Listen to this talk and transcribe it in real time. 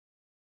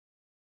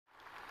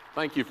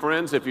Thank you,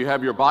 friends. If you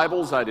have your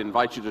Bibles, I'd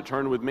invite you to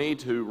turn with me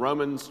to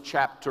Romans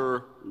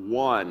chapter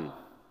 1.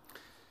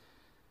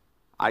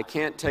 I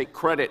can't take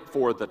credit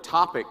for the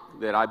topic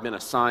that I've been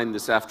assigned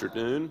this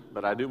afternoon,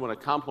 but I do want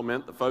to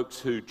compliment the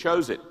folks who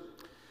chose it.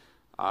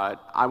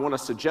 I want to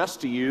suggest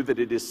to you that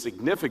it is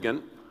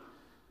significant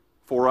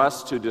for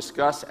us to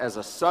discuss as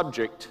a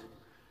subject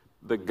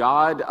the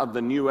God of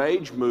the New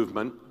Age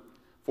movement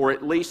for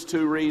at least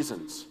two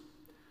reasons.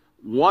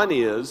 One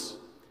is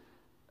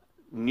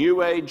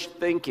New Age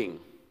thinking,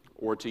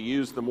 or to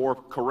use the more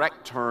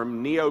correct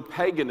term,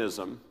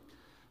 neo-paganism,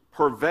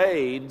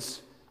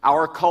 pervades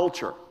our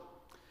culture.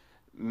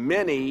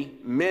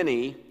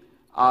 Many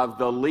of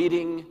the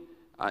leading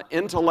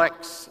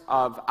intellects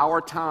of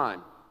our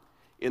time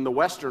in the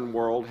Western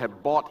world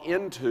have bought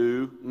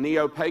into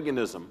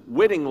neo-paganism,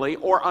 wittingly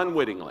or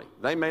unwittingly.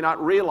 They may not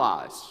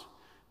realize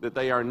that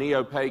they are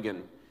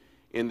neo-pagan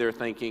in their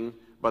thinking,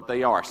 but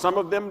they are. Some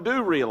of them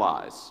do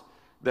realize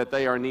that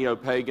they are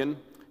neo-pagan,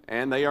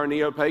 and they are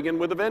neo-pagan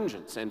with a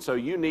vengeance. And so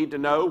you need to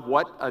know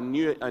what a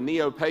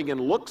neo-pagan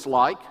looks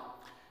like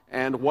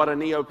and what a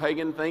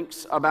neo-pagan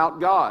thinks about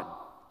God.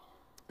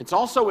 It's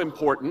also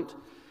important,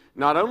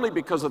 not only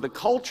because of the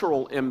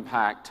cultural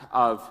impact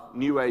of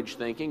New Age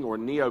thinking or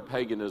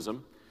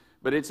neo-paganism,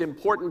 but it's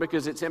important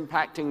because it's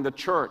impacting the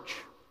church.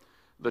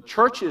 The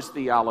church's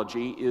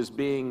theology is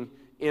being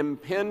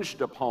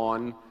impinged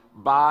upon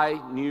by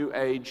New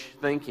Age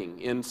thinking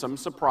in some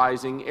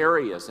surprising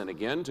areas. And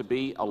again, to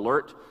be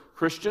alert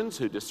Christians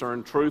who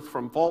discern truth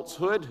from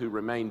falsehood, who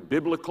remain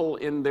biblical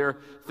in their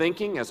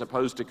thinking as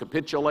opposed to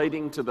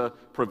capitulating to the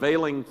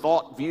prevailing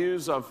thought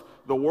views of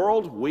the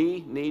world,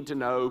 we need to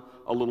know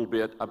a little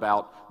bit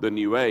about the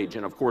New Age.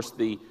 And of course,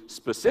 the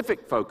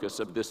specific focus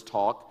of this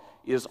talk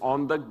is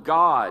on the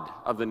God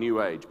of the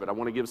New Age. But I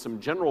want to give some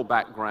general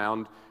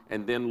background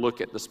and then look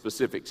at the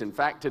specifics. In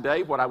fact,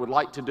 today what I would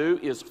like to do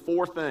is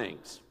four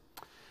things.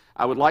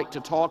 I would like to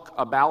talk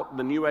about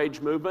the New Age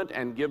movement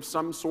and give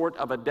some sort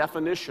of a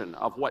definition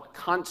of what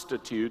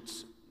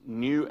constitutes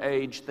New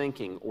Age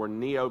thinking or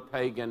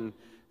neo-pagan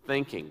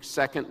thinking.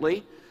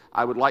 Secondly,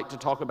 I would like to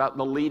talk about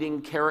the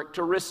leading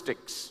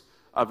characteristics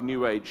of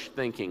New Age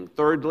thinking.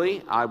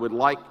 Thirdly, I would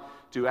like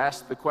to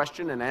ask the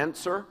question and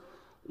answer,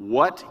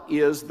 what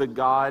is the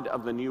God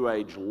of the New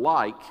Age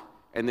like?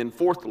 And then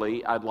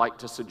fourthly, I'd like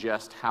to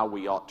suggest how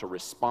we ought to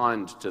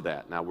respond to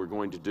that. Now, we're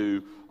going to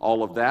do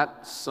all of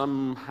that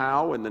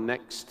somehow in the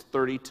next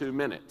 32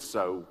 minutes,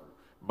 so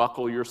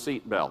buckle your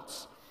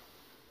seatbelts.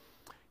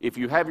 If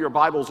you have your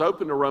Bibles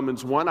open to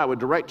Romans 1, I would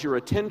direct your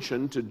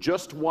attention to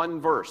just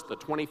one verse, the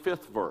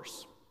 25th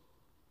verse,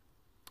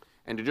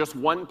 and to just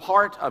one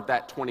part of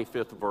that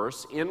 25th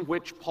verse in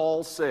which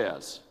Paul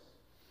says,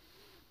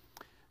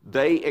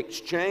 "They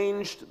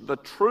exchanged the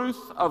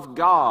truth of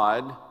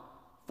God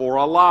for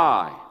a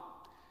lie,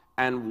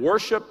 and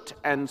worshiped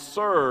and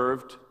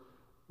served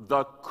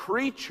the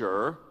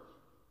creature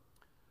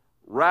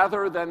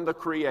rather than the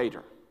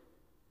Creator."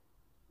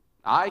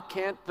 I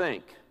can't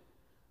think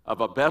of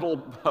a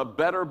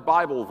better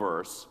Bible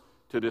verse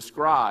to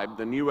describe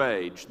the New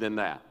Age than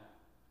that.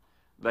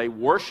 They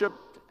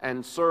worshiped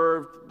and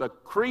served the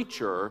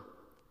creature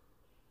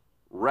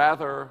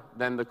rather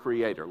than the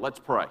Creator. Let's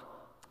pray.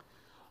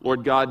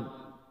 Lord God,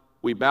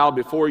 we bow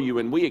before you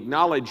and we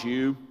acknowledge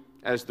you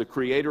as the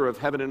creator of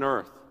heaven and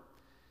earth.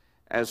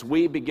 As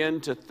we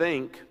begin to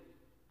think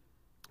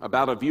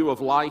about a view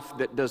of life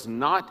that does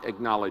not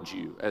acknowledge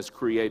you as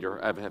creator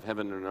of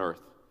heaven and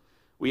earth,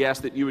 we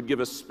ask that you would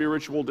give us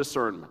spiritual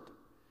discernment,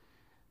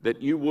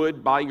 that you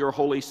would, by your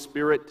Holy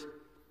Spirit,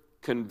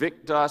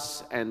 convict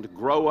us and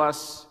grow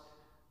us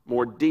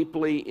more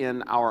deeply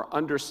in our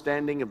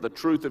understanding of the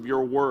truth of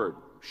your word,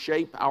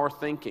 shape our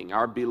thinking,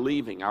 our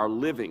believing, our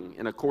living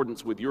in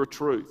accordance with your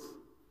truth.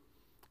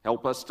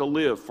 Help us to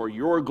live for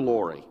your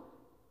glory.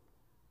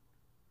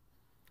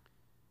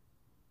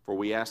 For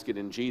we ask it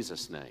in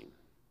Jesus' name.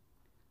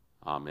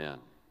 Amen.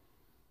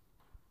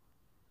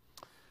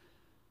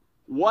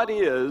 What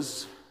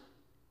is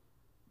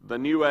the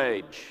New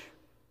Age?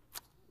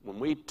 When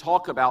we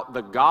talk about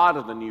the God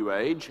of the New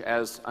Age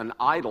as an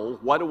idol,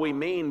 what do we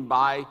mean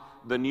by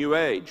the New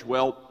Age?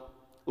 Well,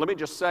 let me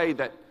just say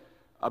that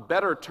a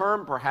better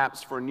term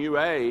perhaps for New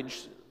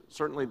Age,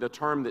 certainly the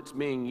term that's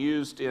being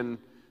used in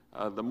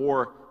the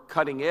more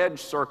cutting-edge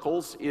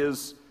circles,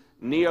 is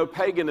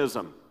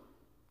neo-paganism.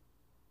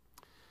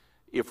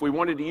 If we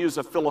wanted to use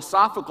a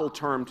philosophical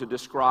term to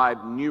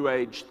describe New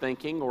Age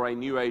thinking or a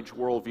New Age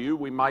worldview,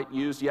 we might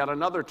use yet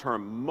another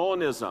term,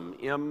 monism,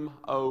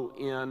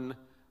 M-O-N-I-S-M,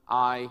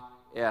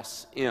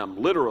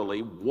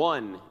 literally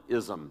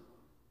one-ism.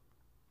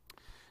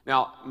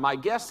 Now, my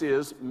guess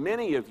is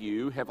many of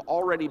you have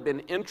already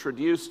been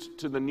introduced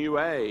to the New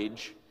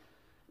Age,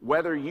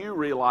 whether you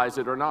realize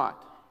it or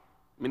not.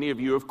 Many of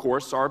you, of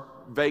course, are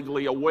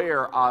vaguely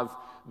aware of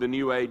the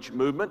New Age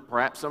movement.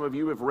 Perhaps some of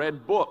you have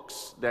read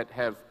books that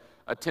have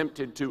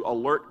attempted to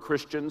alert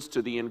Christians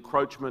to the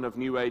encroachment of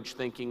New Age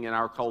thinking in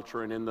our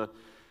culture and in the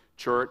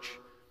church.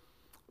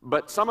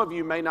 But some of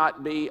you may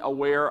not be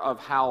aware of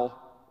how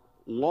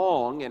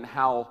long and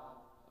how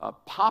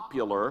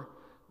popular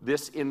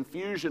this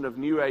infusion of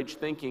New Age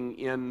thinking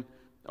in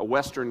a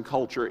Western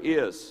culture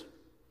is.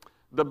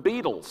 The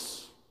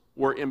Beatles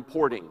were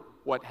importing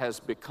what has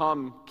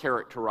become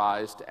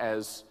characterized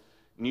as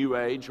New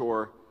Age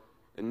or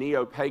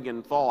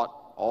neo-pagan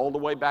thought all the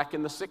way back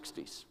in the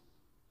 60s.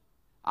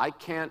 I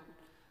can't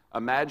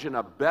imagine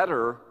a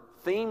better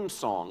theme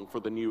song for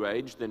the New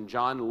Age than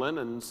John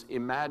Lennon's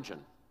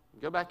Imagine.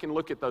 Go back and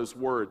look at those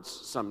words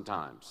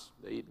sometimes.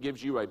 It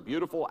gives you a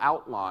beautiful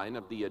outline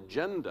of the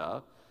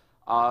agenda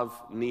of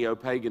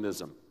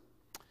neo-paganism.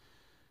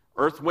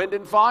 Earth, Wind,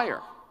 and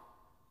Fire,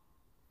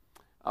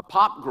 a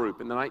pop group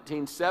in the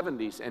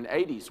 1970s and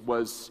 80s,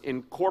 was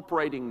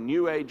incorporating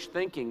New Age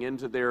thinking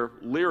into their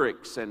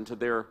lyrics and to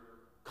their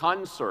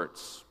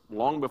concerts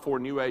long before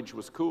New Age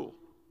was cool.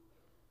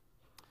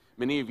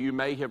 Many of you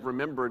may have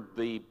remembered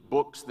the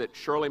books that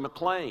Shirley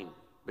MacLaine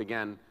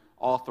began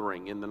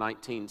authoring in the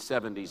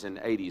 1970s and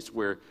 80s,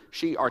 where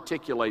she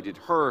articulated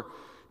her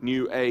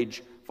New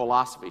Age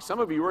philosophy. Some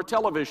of you are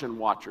television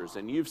watchers,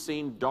 and you've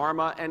seen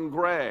Dharma and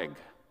Greg.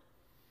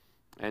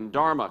 And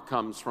Dharma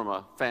comes from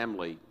a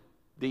family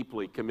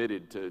deeply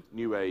committed to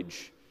New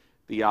Age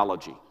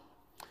theology.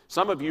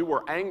 Some of you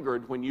were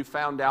angered when you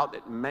found out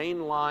that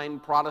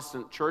mainline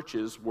Protestant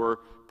churches were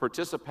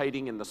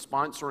participating in the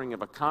sponsoring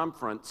of a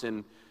conference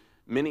in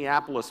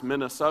Minneapolis,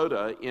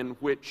 Minnesota, in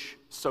which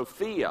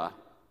Sophia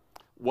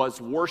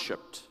was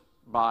worshiped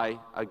by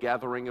a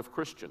gathering of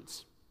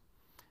Christians.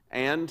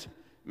 And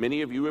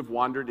many of you have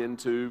wandered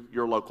into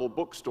your local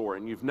bookstore,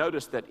 and you've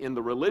noticed that in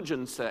the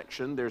religion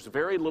section, there's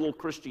very little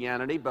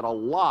Christianity, but a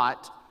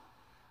lot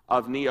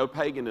of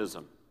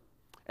neo-paganism.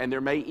 And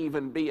there may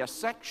even be a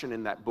section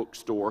in that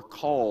bookstore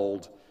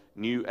called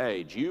New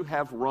Age. You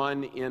have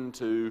run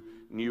into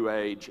New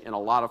Age in a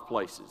lot of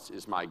places,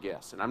 is my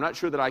guess. And I'm not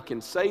sure that I can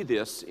say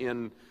this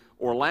in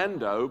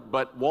Orlando,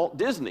 but Walt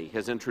Disney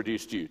has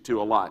introduced you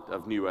to a lot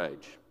of New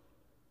Age.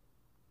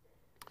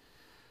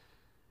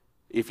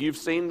 If you've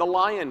seen The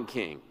Lion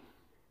King,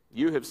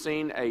 you have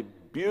seen a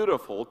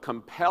beautiful,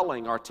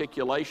 compelling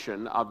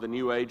articulation of the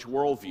New Age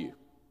worldview.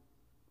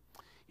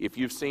 If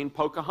you've seen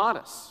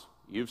Pocahontas,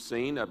 you've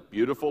seen a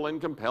beautiful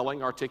and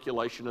compelling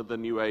articulation of the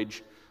New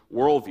Age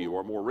worldview,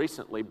 or more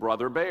recently,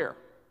 Brother Bear.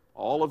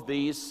 All of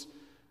these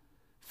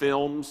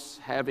films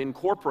have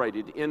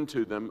incorporated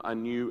into them a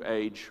New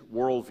Age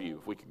worldview.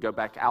 If we could go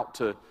back out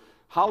to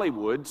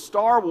Hollywood,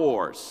 Star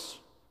Wars,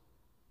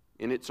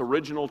 in its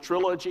original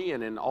trilogy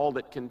and in all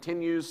that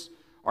continues,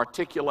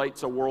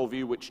 articulates a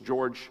worldview which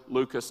George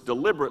Lucas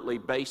deliberately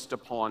based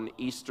upon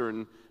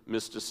Eastern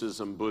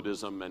mysticism,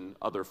 Buddhism, and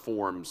other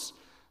forms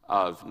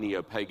of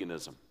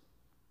neo-paganism.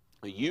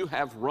 You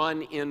have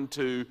run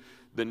into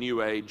the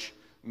New Age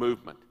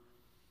movement.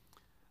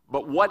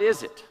 But what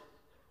is it?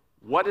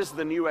 What does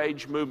the New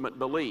Age movement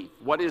believe?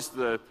 What is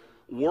the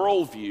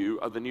worldview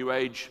of the New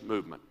Age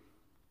movement?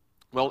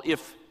 Well,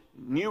 if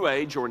New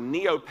Age or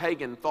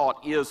neo-pagan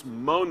thought is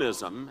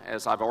monism,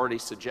 as I've already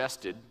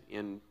suggested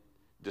in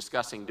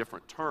discussing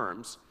different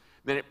terms,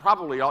 then it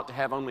probably ought to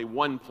have only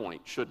one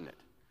point, shouldn't it?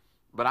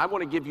 But I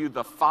want to give you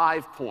the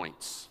 5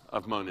 points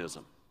of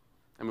monism.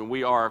 I mean,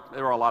 there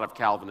are a lot of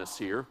Calvinists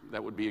here.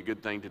 That would be a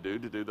good thing to do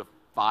the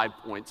 5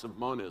 points of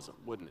monism,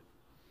 wouldn't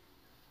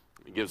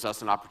it? It gives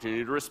us an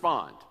opportunity to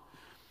respond.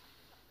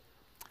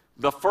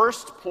 The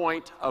first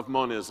point of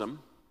monism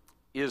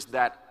is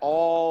that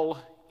all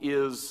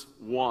is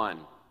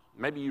one.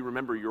 Maybe you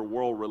remember your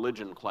world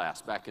religion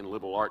class back in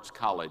liberal arts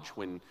college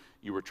when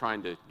you were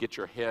trying to get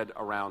your head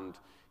around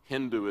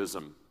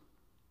Hinduism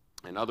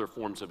and other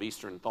forms of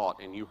Eastern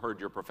thought, and you heard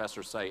your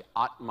professor say,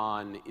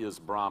 Atman is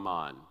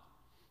Brahman.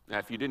 Now,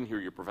 if you didn't hear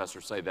your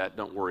professor say that,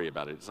 don't worry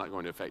about it. It's not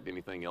going to affect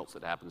anything else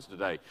that happens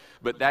today.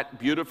 But that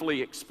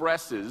beautifully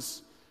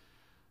expresses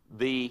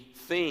the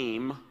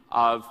theme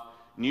of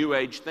New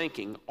Age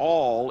thinking.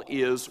 All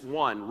is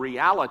one.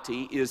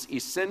 Reality is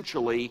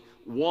essentially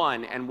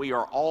one, and we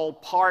are all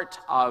part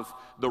of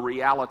the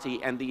reality,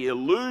 and the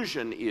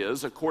illusion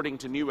is, according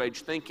to New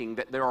Age thinking,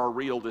 that there are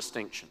real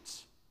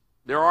distinctions.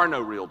 There are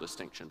no real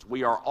distinctions.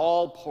 We are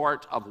all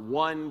part of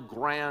one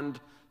grand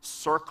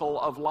circle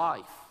of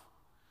life.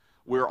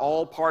 We're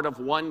all part of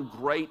one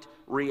great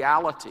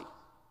reality.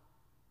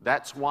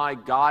 That's why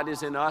God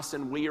is in us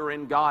and we are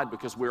in God,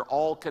 because we're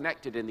all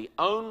connected. And the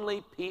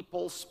only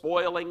people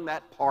spoiling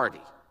that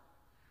party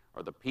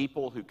are the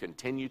people who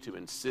continue to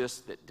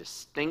insist that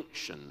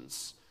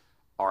distinctions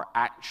are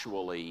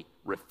actually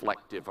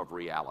reflective of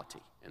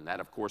reality. And that,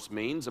 of course,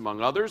 means,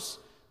 among others,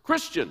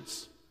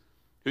 Christians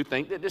who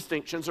think that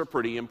distinctions are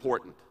pretty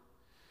important.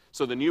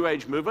 So the New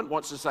Age movement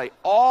wants to say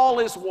all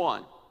is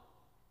one.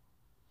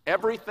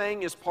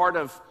 Everything is part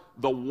of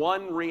the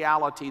one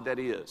reality that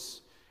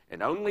is.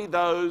 And only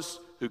those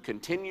who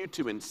continue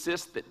to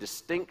insist that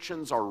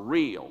distinctions are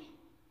real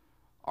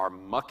are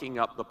mucking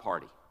up the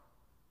party.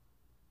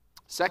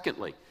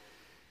 Secondly,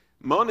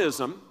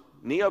 monism,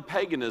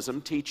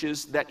 neo-paganism,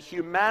 teaches that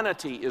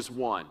humanity is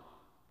one.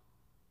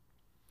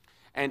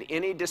 And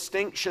any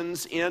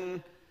distinctions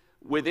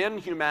within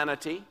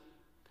humanity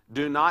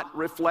do not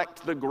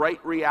reflect the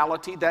great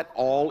reality that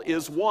all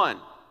is one.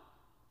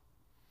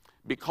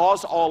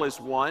 Because all is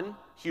one,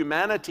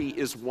 humanity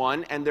is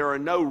one, and there are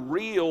no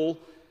real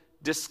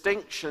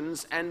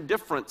distinctions and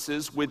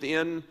differences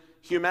within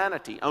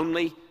humanity,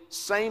 only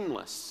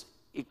sameness,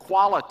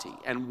 equality,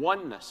 and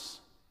oneness.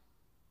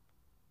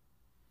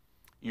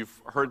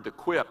 You've heard the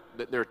quip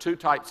that there are two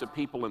types of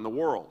people in the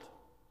world.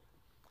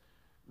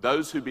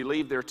 Those who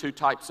believe there are two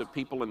types of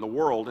people in the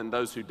world and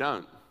those who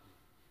don't.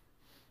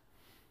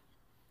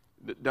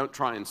 Don't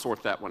try and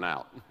sort that one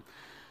out.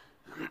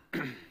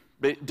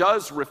 But it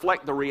does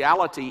reflect the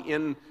reality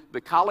in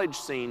the college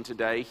scene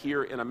today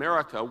here in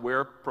America,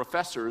 where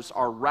professors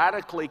are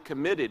radically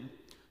committed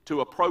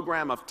to a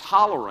program of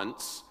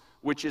tolerance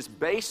which is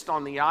based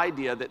on the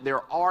idea that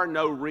there are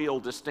no real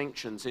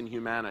distinctions in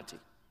humanity.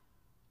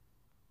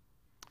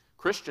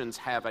 Christians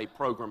have a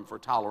program for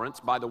tolerance.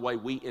 By the way,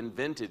 we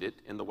invented it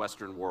in the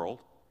Western world.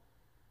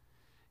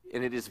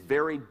 And it is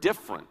very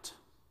different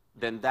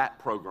than that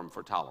program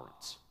for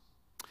tolerance.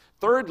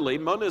 Thirdly,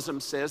 monism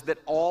says that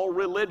all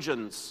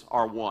religions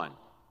are one.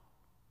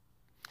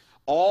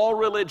 All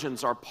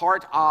religions are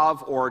part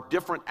of or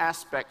different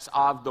aspects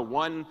of the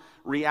one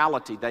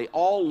reality. They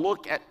all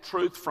look at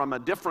truth from a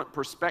different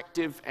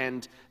perspective,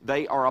 and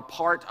they are a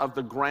part of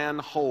the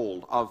grand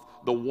whole of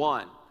the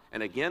one.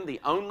 And again, the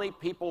only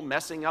people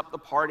messing up the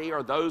party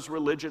are those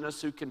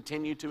religionists who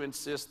continue to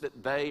insist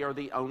that they are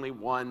the only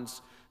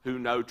ones who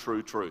know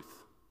true truth.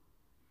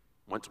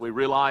 Once we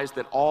realize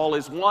that all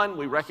is one,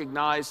 we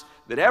recognize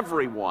that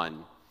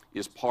everyone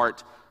is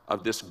part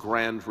of this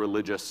grand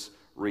religious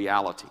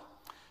reality.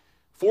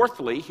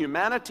 Fourthly,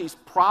 humanity's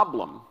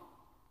problem,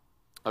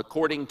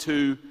 according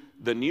to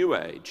the New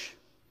Age,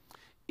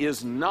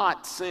 is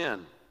not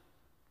sin.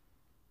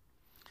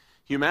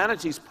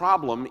 Humanity's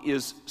problem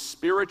is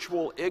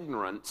spiritual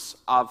ignorance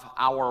of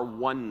our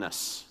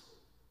oneness.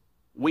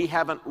 We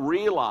haven't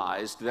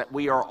realized that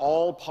we are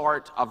all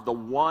part of the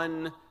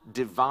one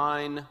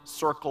divine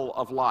circle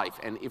of life.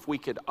 And if we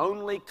could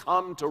only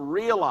come to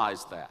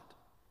realize that,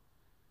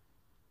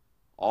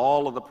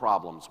 all of the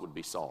problems would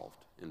be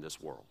solved in this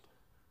world.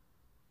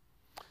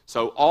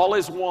 So all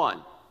is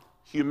one.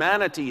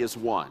 Humanity is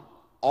one.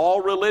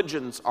 All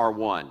religions are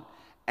one.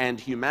 And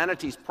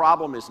humanity's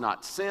problem is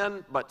not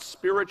sin, but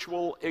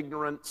spiritual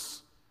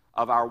ignorance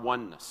of our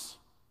oneness.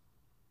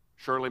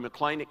 Shirley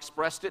MacLaine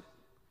expressed it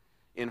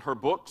in her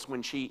books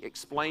when she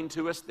explained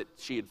to us that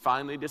she had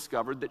finally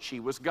discovered that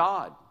she was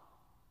God.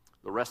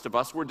 The rest of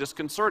us were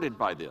disconcerted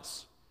by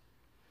this.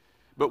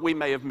 But we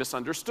may have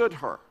misunderstood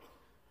her,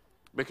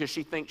 because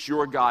she thinks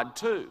you're God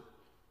too,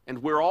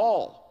 and we're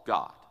all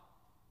God,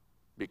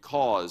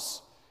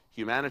 because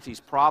humanity's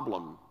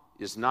problem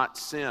is not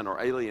sin or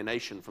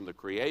alienation from the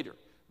Creator,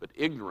 but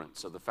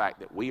ignorance of the fact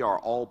that we are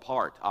all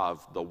part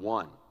of the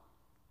one.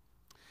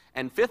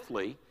 And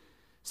fifthly,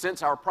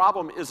 since our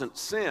problem isn't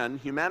sin,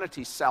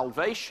 humanity's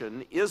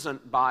salvation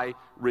isn't by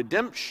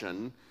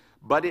redemption,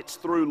 but it's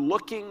through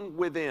looking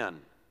within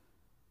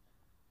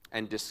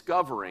and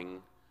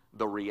discovering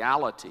the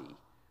reality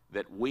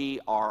that we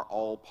are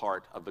all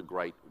part of the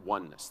great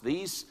oneness.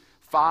 These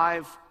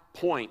 5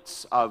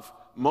 points of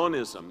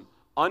monism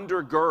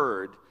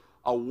undergird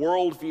a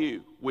worldview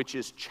which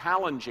is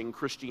challenging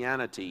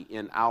Christianity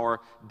in our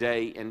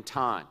day and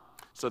time.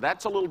 So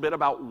that's a little bit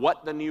about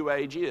what the New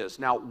Age is.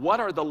 Now, what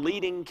are the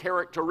leading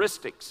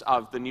characteristics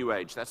of the New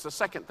Age? That's the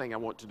second thing I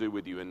want to do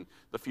with you in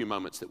the few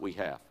moments that we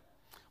have.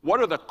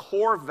 What are the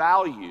core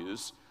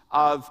values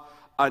of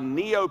a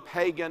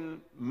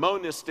neo-pagan,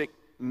 monistic,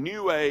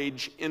 New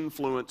Age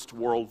influenced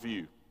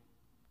worldview?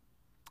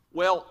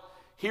 Well,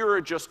 here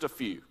are just a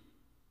few,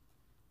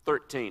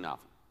 13 of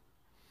them.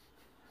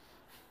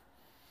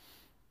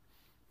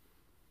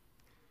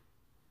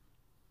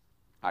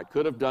 I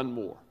could have done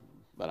more,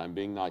 but I'm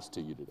being nice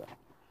to you today.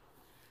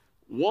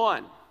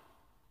 One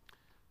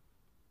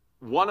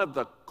of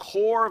the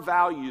core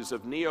values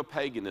of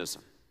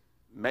neo-paganism,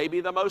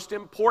 maybe the most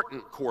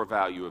important core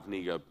value of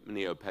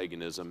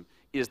neo-paganism,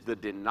 is the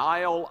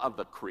denial of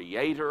the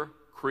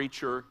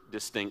creator-creature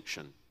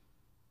distinction.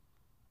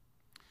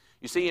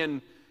 You see,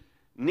 in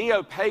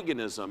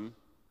neo-paganism,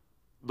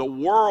 the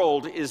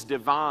world is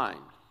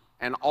divine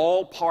and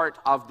all part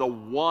of the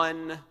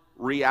one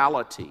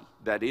reality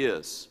that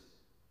is.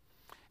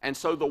 And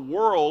so the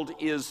world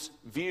is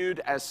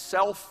viewed as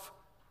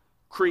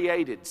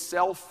self-created,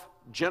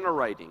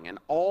 self-generating, and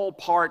all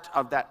part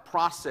of that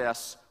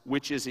process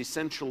which is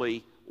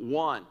essentially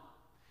one.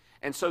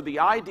 And so the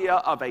idea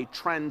of a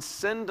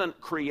transcendent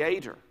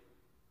creator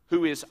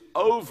who is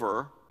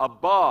over,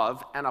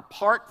 above, and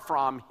apart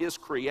from his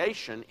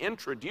creation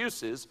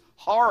introduces,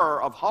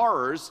 horror of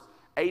horrors,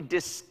 a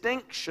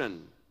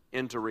distinction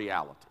into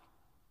reality.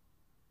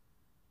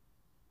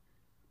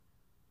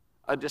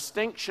 A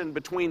distinction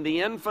between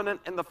the infinite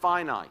and the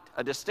finite,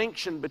 a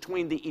distinction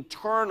between the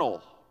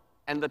eternal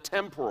and the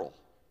temporal,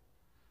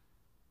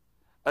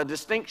 a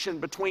distinction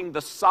between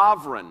the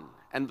sovereign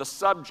and the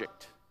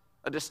subject,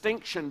 a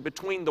distinction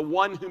between the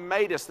one who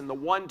made us and the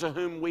one to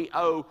whom we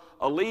owe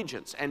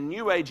allegiance. And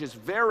New Age is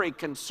very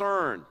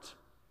concerned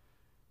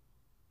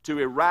to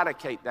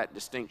eradicate that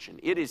distinction.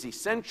 It is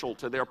essential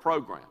to their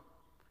program.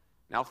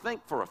 Now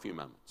think for a few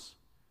moments.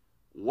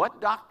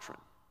 What doctrine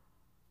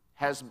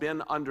has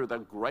been under the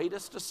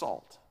greatest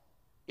assault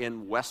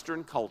in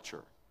Western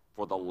culture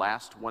for the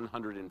last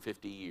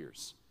 150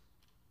 years?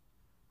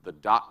 The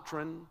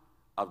doctrine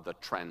of the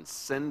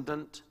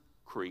transcendent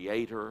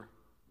Creator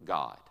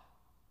God.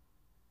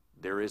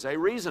 There is a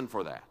reason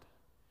for that.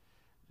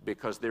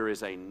 Because there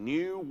is a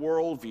new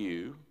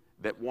worldview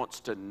that wants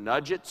to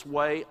nudge its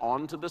way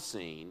onto the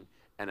scene,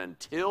 and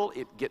until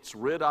it gets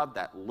rid of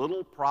that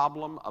little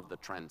problem of the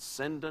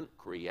transcendent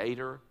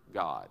Creator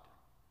God,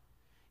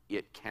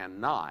 it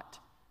cannot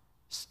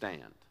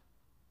stand.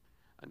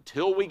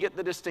 Until we get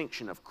the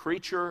distinction of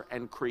creature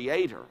and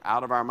creator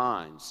out of our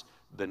minds,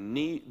 the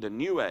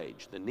New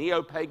Age, the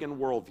neo-pagan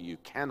worldview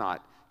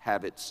cannot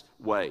have its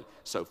way.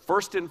 So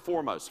first and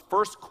foremost,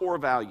 first core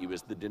value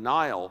is the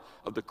denial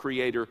of the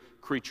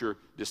creator-creature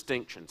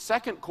distinction.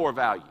 Second core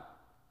value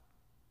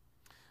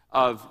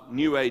of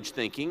New Age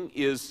thinking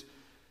is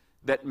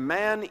that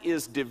man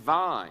is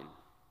divine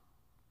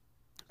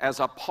as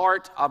a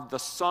part of the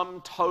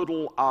sum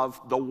total of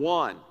the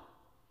one.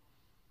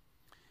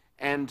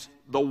 And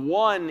the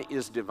one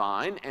is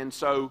divine, and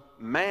so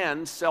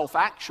man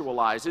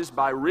self-actualizes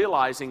by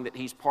realizing that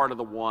he's part of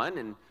the one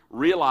and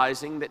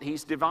realizing that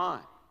he's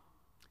divine.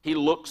 He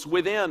looks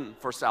within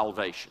for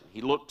salvation.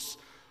 He looks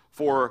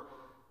for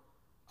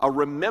a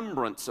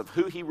remembrance of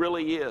who he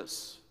really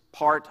is,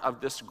 part of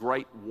this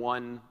great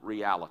one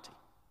reality.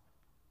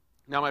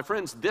 Now, my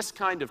friends, this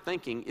kind of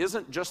thinking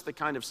isn't just the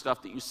kind of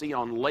stuff that you see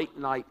on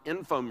late-night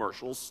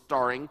infomercials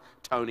starring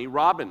Tony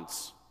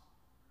Robbins,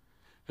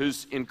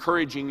 who's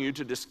encouraging you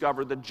to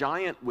discover the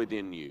giant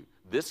within you.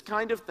 This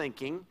kind of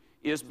thinking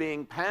is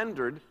being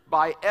pandered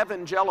by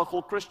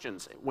evangelical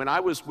Christians. When I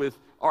was with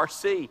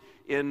RC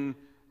in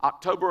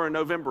October or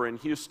November in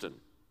Houston,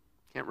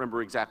 can't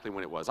remember exactly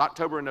when it was,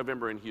 October and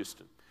November in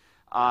Houston,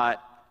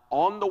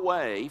 on the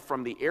way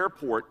from the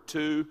airport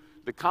to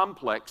the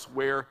complex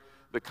where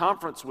the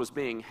conference was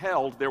being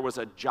held, there was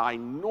a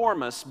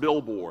ginormous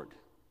billboard.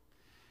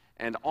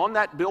 And on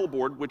that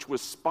billboard, which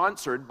was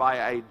sponsored by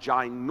a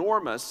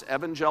ginormous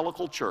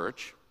evangelical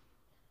church,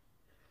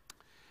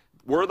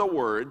 were the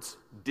words,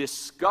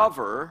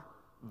 "Discover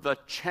the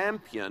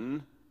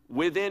champion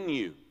within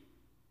you."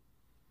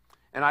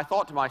 And I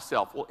thought to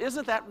myself, well,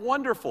 isn't that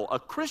wonderful? A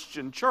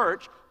Christian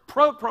church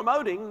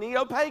promoting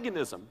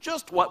neo-paganism,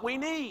 just what we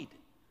need.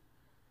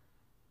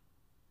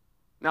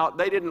 Now,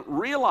 they didn't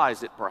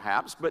realize it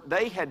perhaps, but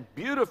they had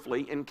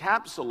beautifully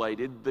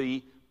encapsulated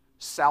the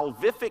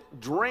salvific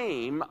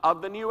dream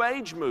of the New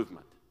Age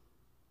movement.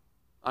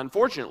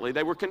 Unfortunately,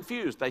 they were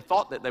confused. They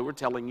thought that they were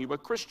telling you a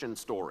Christian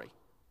story.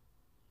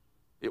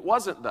 It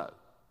wasn't, though.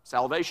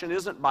 Salvation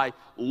isn't by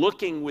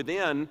looking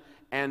within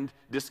and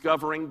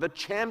discovering the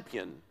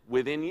champion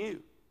within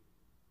you.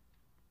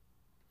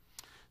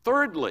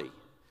 Thirdly,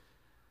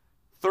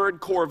 third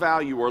core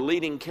value or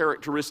leading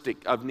characteristic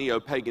of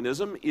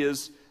neo-paganism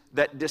is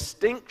that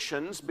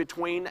distinctions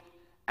between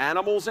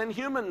animals and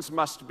humans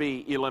must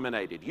be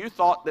eliminated. You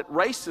thought that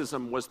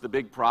racism was the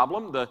big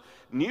problem. The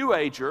New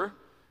Ager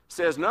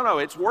says, no,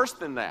 it's worse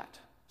than that.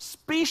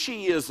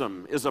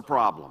 Speciesism is a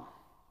problem.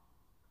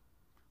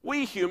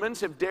 We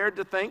humans have dared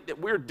to think that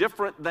we're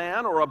different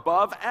than or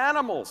above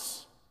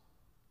animals.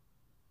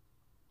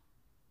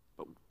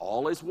 But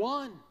all is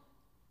one.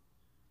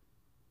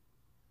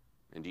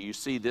 And do you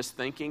see this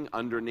thinking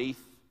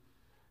underneath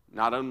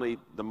not only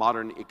the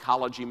modern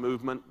ecology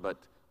movement, but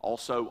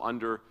also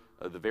under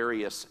the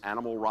various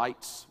animal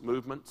rights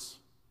movements?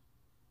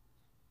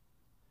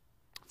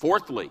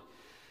 Fourthly,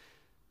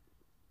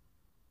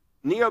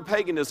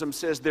 neo-paganism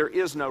says there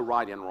is no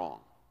right and wrong.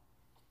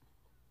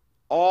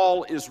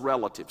 All is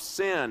relative.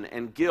 Sin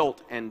and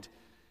guilt and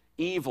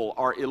evil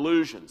are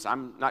illusions.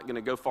 I'm not going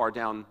to go far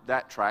down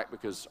that track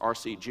because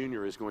R.C.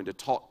 Jr. is going to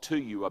talk to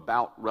you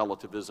about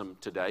relativism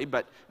today,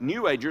 but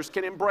New Agers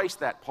can embrace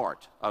that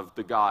part of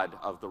the God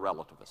of the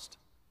relativist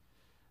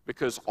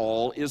because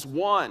all is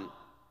one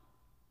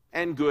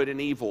and good and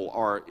evil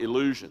are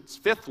illusions.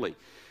 Fifthly,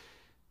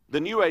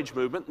 the New Age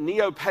movement,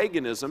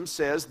 neo-paganism,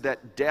 says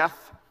that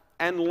death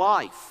and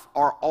life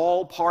are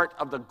all part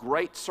of the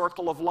great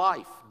circle of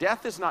life.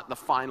 Death is not the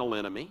final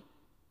enemy.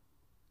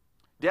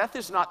 Death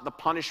is not the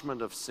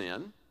punishment of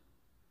sin.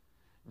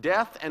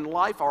 Death and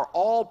life are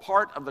all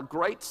part of the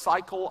great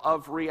cycle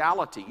of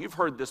reality. You've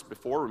heard this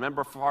before.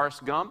 Remember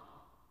Forrest Gump?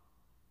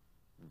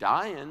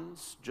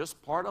 Dying's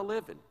just part of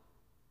living,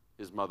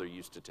 his mother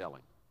used to tell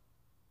him.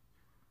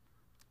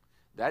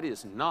 That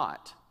is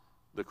not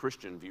the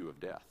Christian view of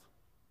death.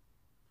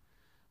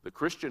 The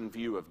Christian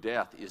view of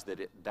death is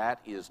that that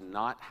is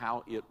not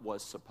how it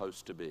was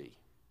supposed to be.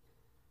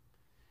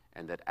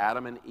 And that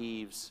Adam and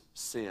Eve's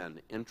sin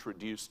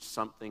introduced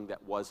something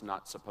that was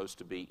not supposed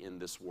to be in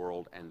this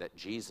world, and that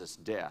Jesus'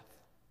 death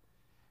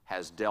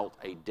has dealt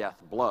a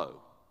death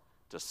blow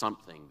to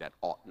something that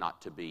ought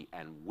not to be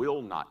and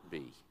will not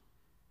be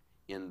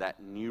in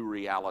that new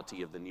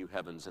reality of the new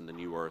heavens and the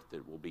new earth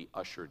that will be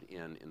ushered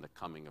in the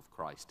coming of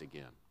Christ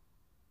again.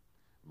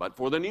 But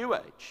for the New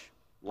Age,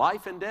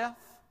 life and death,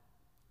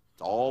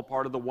 it's all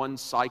part of the one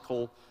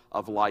cycle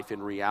of life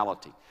in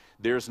reality.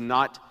 There's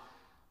not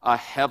a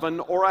heaven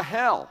or a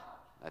hell.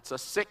 That's a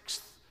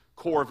sixth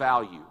core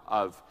value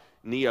of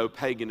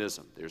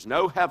neo-paganism. There's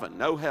no heaven,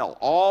 no hell.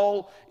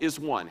 All is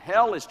one.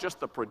 Hell is just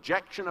the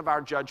projection of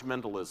our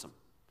judgmentalism.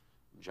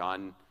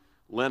 John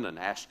Lennon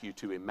asked you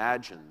to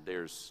imagine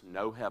there's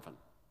no heaven,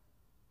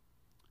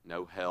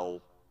 no hell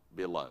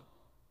below.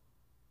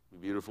 He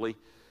beautifully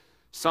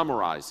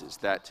summarizes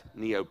that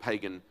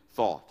neo-pagan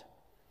thought.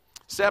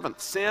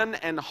 Seventh, sin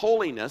and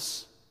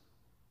holiness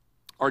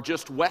are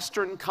just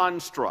Western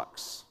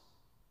constructs.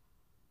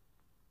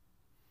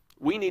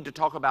 We need to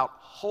talk about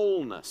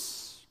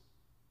wholeness,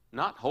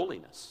 not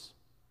holiness,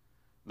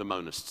 the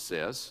monist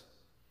says.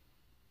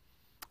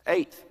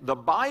 Eighth, the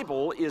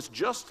Bible is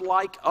just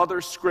like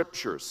other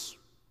scriptures.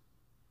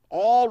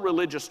 All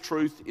religious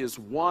truth is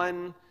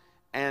one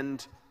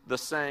and the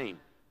same.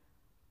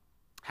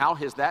 How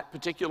has that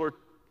particular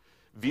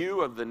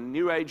view of the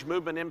New Age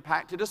movement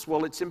impacted us?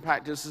 Well, it's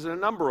impacted us in a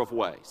number of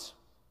ways.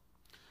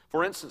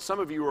 For instance, some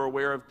of you are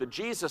aware of the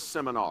Jesus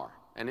Seminar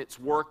and its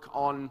work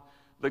on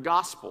the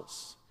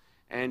Gospels.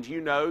 And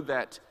you know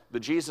that the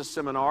Jesus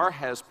Seminar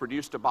has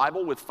produced a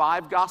Bible with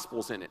 5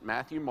 Gospels in it: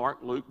 Matthew, Mark,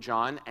 Luke,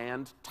 John,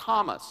 and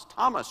Thomas.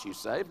 Thomas, you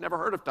say? I've never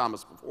heard of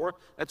Thomas before.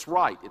 That's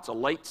right. It's a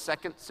late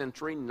 2nd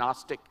century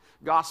Gnostic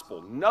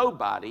gospel.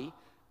 Nobody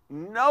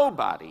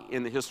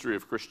in the history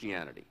of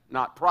Christianity,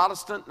 not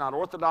Protestant, not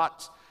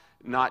Orthodox,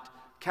 not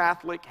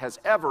Catholic, has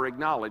ever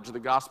acknowledged the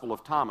Gospel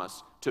of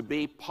Thomas to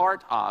be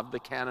part of the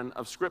canon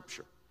of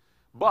Scripture.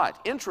 But,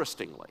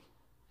 interestingly,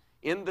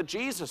 in the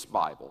Jesus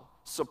Bible,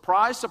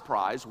 surprise,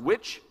 surprise,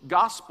 which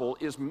gospel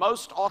is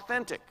most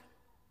authentic?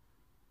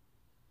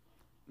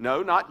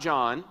 No, not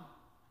John.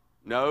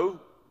 No,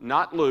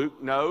 not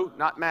Luke. No,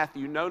 not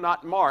Matthew. No,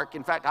 not Mark.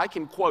 In fact, I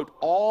can quote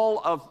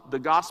all of the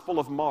Gospel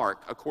of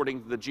Mark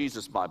according to the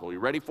Jesus Bible. You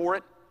ready for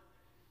it?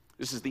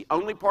 This is the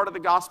only part of the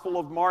Gospel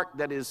of Mark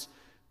that is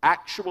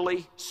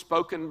actually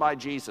spoken by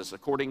Jesus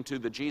according to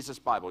the Jesus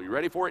Bible. You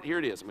ready for it? Here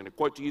it is. I'm going to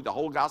quote to you the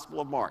whole Gospel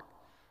of Mark.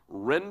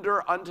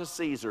 Render unto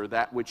Caesar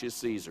that which is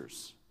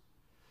Caesar's.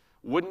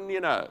 Wouldn't you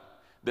know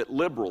that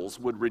liberals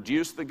would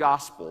reduce the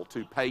gospel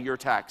to pay your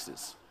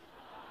taxes?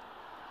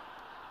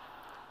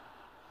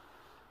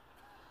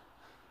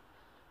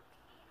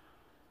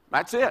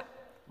 That's it.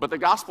 But the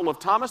Gospel of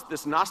Thomas,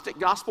 this Gnostic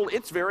gospel,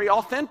 it's very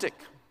authentic.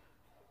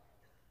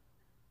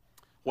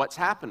 What's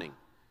happening?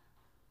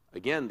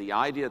 Again, the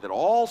idea that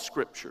all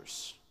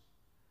scriptures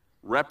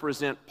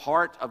represent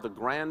part of the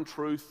grand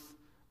truth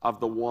of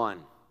the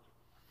one.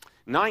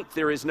 Ninth,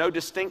 there is no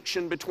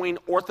distinction between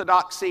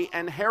orthodoxy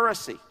and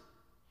heresy.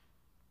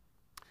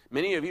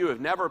 Many of you have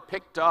never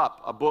picked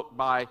up a book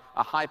by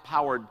a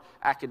high-powered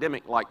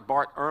academic like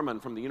Bart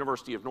Ehrman from the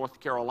University of North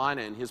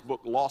Carolina in his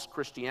book Lost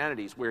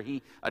Christianities, where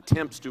he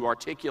attempts to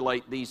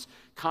articulate these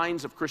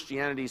kinds of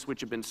Christianities which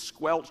have been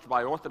squelched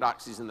by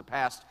orthodoxies in the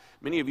past.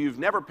 Many of you have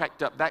never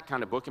picked up that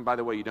kind of book, and by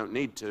the way, you don't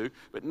need to,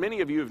 but many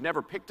of you have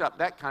never picked up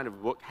that kind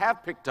of book,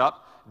 have picked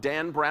up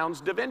Dan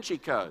Brown's Da Vinci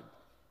Code.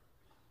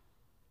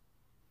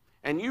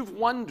 And you've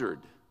wondered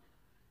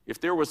if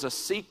there was a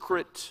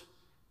secret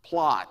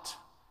plot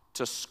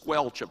to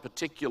squelch a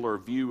particular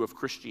view of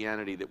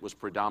Christianity that was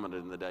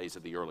predominant in the days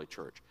of the early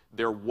church.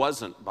 There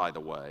wasn't, by the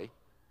way,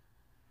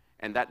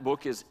 and that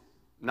book is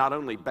not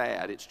only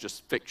bad, it's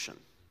just fiction.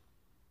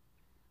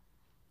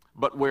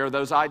 But where are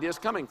those ideas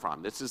coming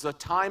from? This is a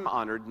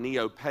time-honored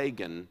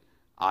neo-pagan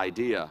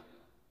idea.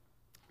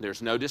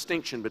 There's no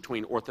distinction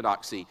between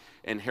orthodoxy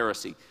and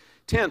heresy.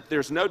 10th,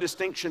 there's no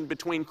distinction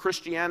between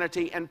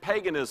Christianity and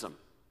paganism.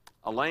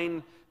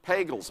 Elaine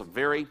Pagels, a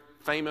very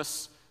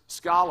famous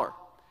scholar,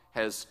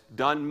 has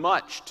done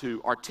much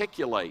to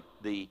articulate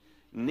the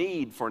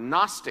need for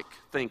Gnostic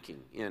thinking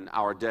in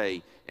our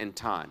day and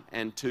time,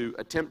 and to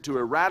attempt to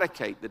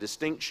eradicate the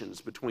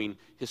distinctions between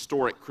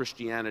historic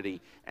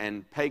Christianity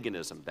and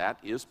paganism. That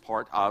is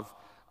part of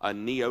a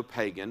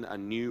neo-pagan, a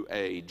New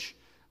Age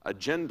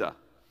agenda.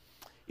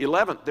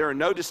 11th, there are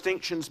no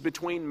distinctions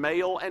between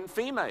male and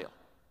female.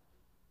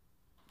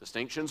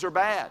 Distinctions are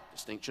bad.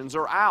 Distinctions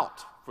are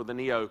out for the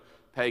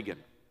neo-pagan.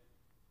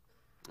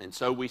 And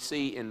so we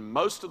see in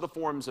most of the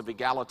forms of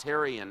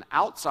egalitarian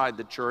outside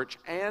the church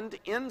and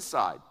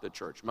inside the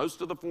church,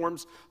 most of the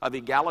forms of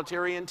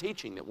egalitarian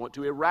teaching that want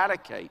to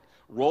eradicate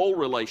role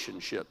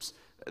relationships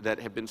that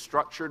have been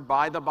structured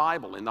by the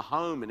Bible in the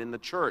home and in the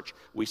church,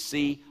 we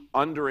see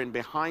under and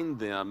behind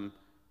them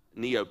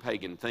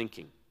neo-pagan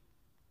thinking.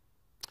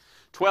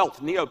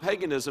 12th,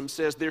 neo-paganism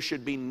says there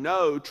should be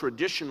no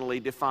traditionally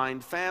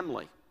defined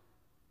family.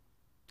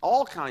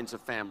 All kinds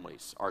of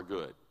families are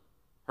good.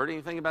 Heard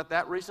anything about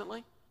that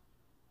recently?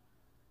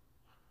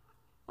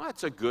 Well,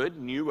 that's a good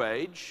New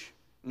Age,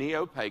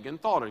 neo-pagan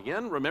thought.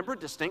 Again, remember,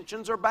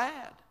 distinctions are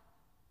bad.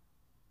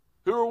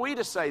 Who are we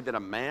to say that a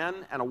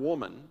man and a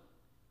woman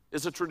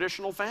is a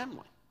traditional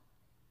family?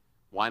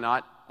 Why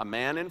not a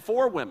man and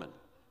 4 women?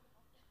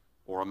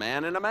 Or a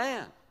man and a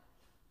man?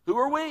 Who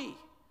are we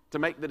to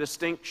make the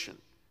distinction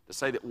to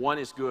say that one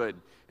is good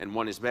and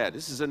one is bad.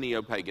 This is a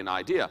neo-pagan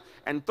idea.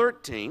 And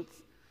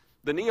 13th,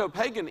 the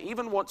neo-pagan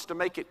even wants to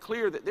make it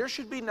clear that there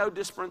should be no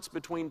difference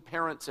between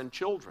parents and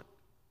children.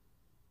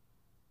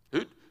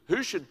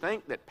 Who should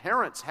think that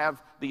parents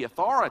have the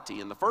authority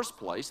in the first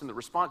place and the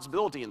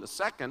responsibility in the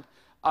second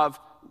of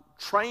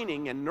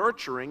training and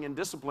nurturing and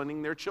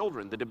disciplining their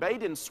children? The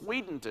debate in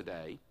Sweden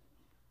today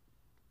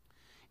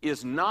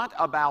is not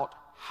about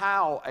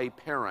how a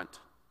parent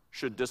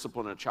should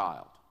discipline a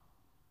child.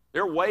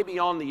 They're way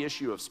beyond the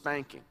issue of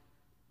spanking.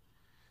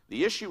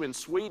 The issue in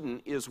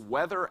Sweden is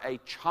whether a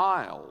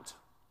child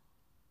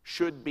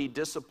should be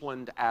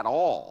disciplined at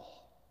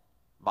all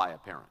by a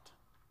parent.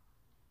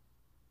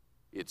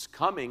 It's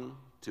coming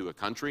to a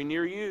country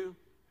near you.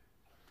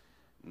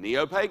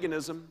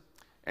 Neo-paganism,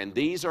 and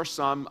these are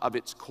some of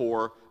its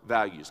core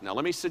values. Now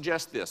let me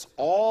suggest this.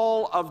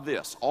 All of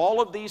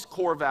these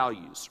core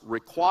values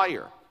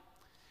require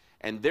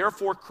and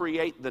therefore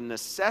create the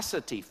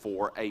necessity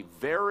for a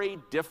very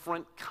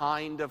different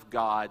kind of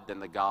God than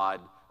the God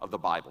of the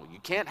Bible. You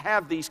can't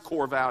have these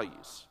core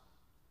values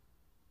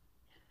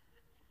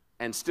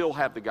and still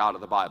have the God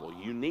of the Bible.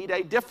 You need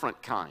a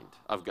different kind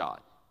of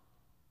God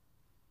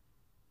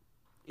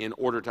in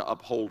order to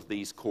uphold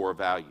these core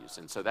values.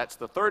 And so that's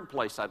the third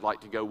place I'd like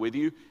to go with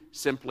you,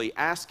 simply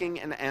asking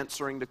and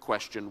answering the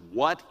question,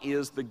 what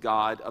is the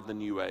God of the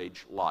New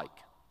Age like?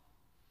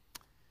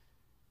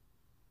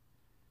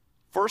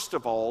 First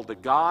of all, the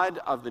God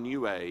of the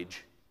New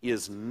Age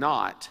is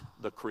not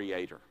the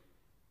Creator.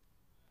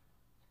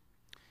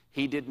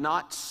 He did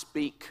not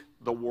speak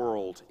the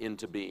world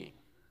into being.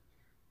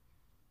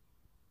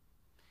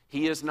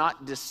 He is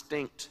not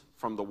distinct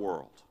from the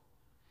world.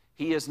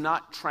 He is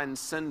not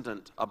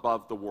transcendent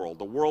above the world.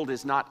 The world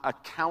is not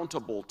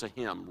accountable to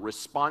Him,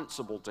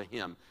 responsible to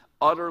Him,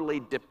 utterly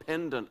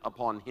dependent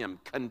upon Him,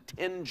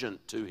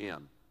 contingent to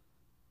Him.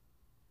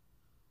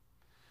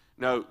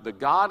 No, the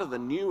God of the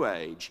New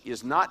Age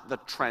is not the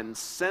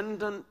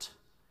transcendent,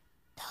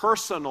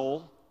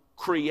 personal,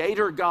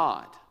 creator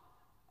God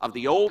of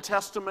the Old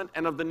Testament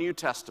and of the New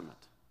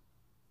Testament,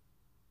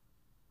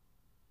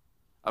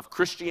 of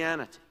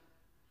Christianity.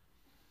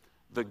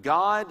 The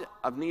God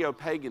of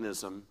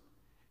neo-paganism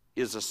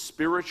is a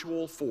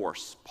spiritual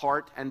force,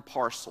 part and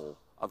parcel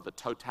of the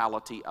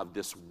totality of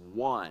this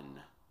one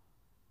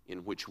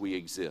in which we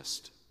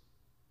exist.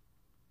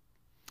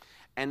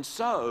 And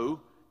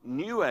so,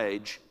 New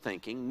Age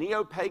thinking,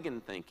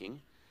 neo-pagan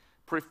thinking,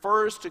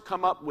 prefers to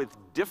come up with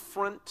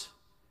different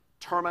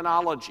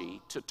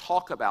terminology to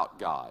talk about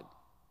God,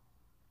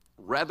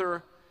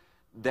 rather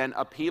than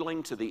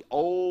appealing to the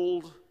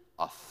old,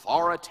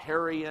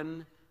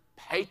 authoritarian,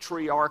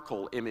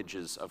 patriarchal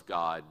images of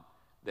God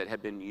that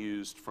have been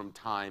used from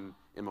time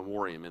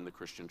immemorial in the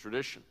Christian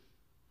tradition.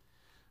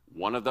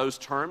 One of those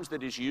terms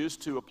that is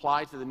used to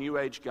apply to the New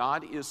Age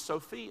God is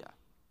Sophia.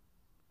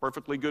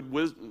 Perfectly good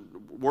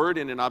word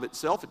in and of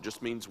itself. It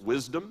just means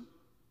wisdom.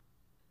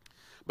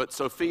 But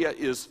Sophia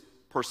is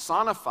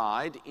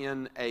personified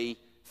in a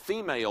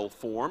female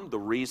form. The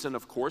reason,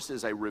 of course,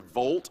 is a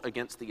revolt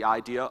against the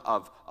idea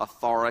of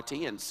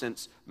authority. And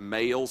since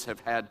males have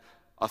had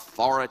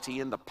authority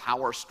in the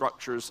power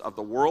structures of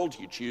the world,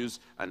 you choose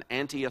an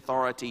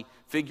anti-authority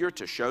figure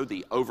to show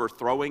the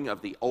overthrowing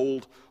of the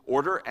old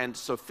order. And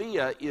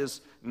Sophia is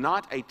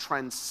not a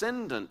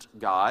transcendent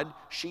God.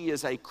 She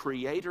is a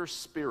creator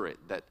spirit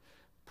that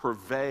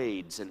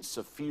pervades and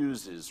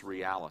suffuses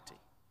reality.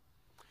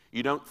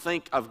 You don't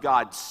think of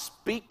God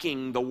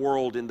speaking the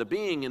world into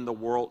being in the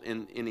world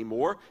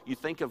anymore. You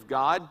think of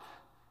God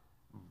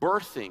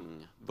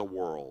birthing the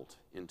world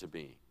into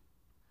being.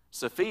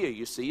 Sophia,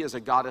 you see, is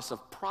a goddess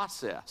of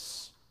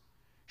process.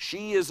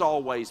 She is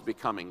always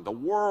becoming. The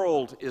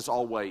world is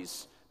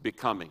always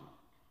becoming.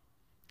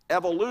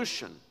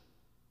 Evolution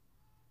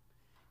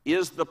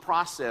is the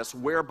process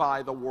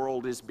whereby the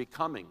world is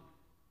becoming.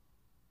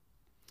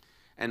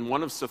 And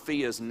one of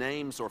Sophia's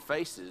names or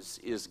faces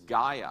is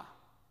Gaia,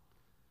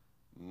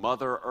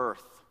 Mother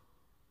Earth.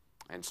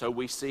 And so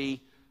we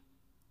see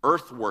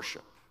earth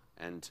worship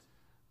and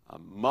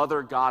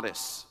mother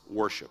goddess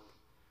worship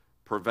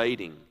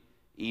pervading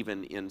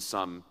even in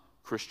some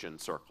Christian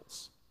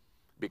circles.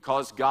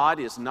 Because God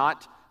is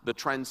not the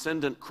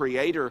transcendent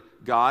creator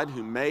God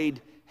who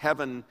made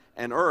heaven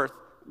and earth,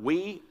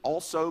 we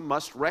also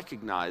must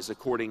recognize,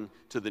 according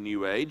to the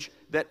New Age,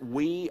 that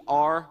we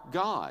are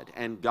God,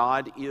 and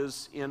God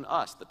is in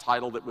us. The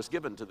title that was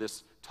given to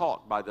this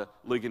talk by the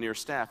Ligonier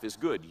staff is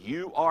good.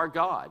 You are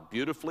God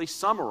beautifully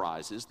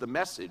summarizes the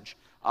message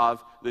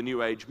of the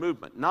New Age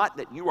movement. Not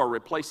that you are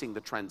replacing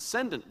the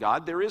transcendent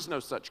God. There is no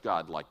such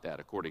God like that,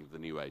 according to the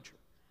New Ager.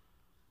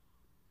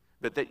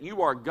 But that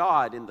you are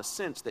God in the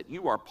sense that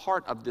you are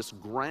part of this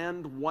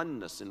grand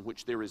oneness in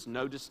which there is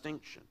no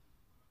distinction.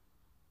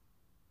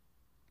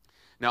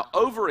 Now,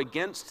 over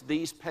against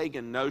these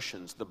pagan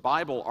notions, the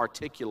Bible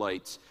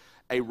articulates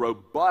a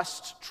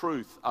robust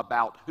truth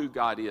about who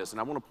God is.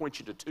 And I want to point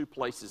you to two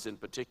places in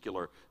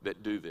particular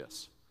that do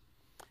this.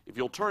 If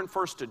you'll turn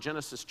first to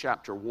Genesis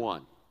chapter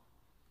 1.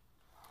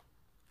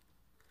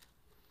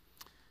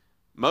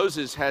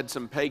 Moses had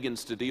some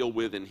pagans to deal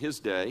with in his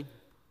day,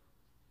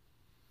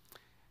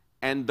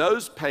 and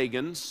those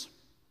pagans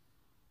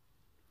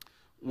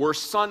were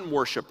sun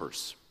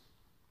worshipers.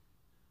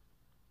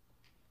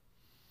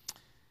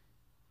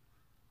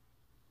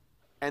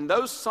 And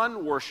those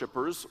sun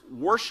worshipers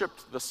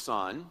worshiped the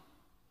sun,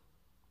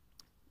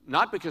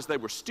 not because they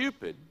were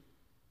stupid,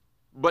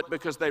 but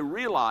because they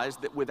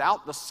realized that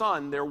without the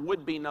sun there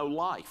would be no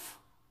life.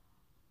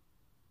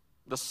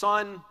 The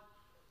sun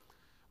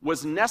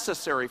was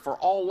necessary for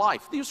all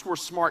life. These were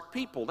smart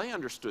people. They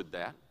understood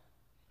that.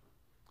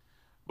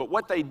 But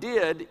what they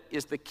did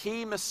is the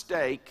key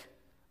mistake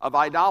of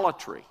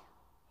idolatry.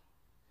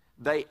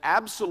 They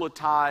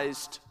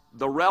absolutized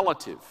the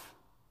relative.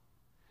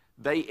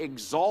 They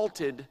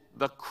exalted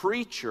the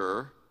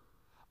creature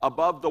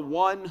above the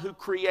one who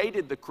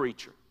created the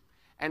creature.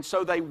 And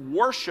so they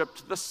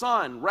worshiped the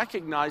sun,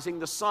 recognizing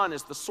the sun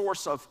as the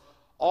source of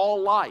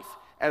all life.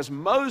 As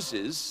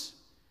Moses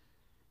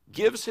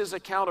gives his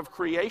account of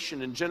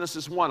creation in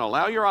Genesis 1,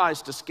 allow your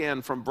eyes to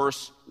scan from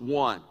verse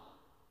 1.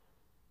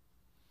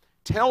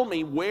 Tell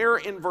me where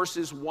in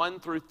verses 1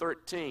 through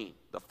 13,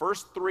 the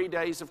first 3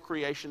 days of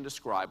creation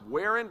described,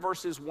 where in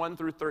verses 1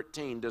 through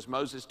 13 does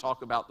Moses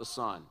talk about the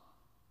sun?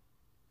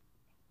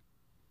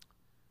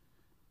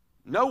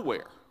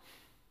 Nowhere.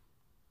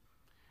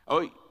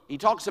 Oh, he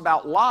talks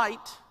about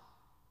light,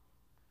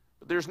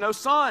 but there's no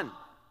sun.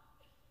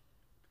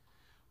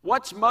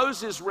 What's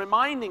Moses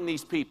reminding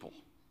these people?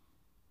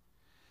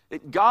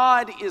 That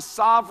God is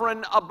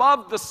sovereign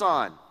above the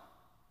sun.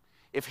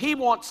 If he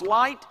wants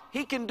light,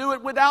 he can do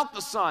it without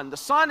the sun. The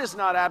sun is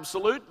not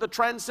absolute. The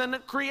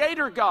transcendent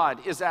creator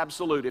God is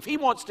absolute. If he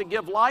wants to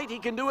give light, he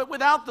can do it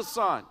without the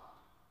sun.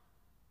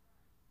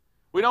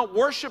 We don't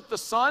worship the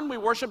sun, we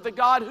worship the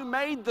God who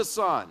made the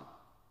sun.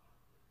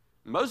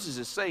 Moses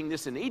is saying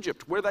this in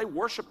Egypt, where they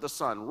worship the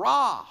sun.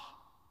 Ra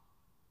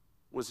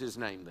was his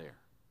name there.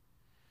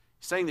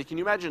 He's saying that, can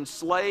you imagine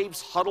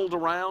slaves huddled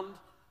around?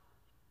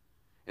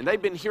 And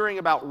they've been hearing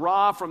about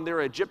Ra from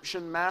their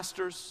Egyptian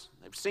masters.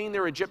 They've seen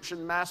their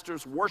Egyptian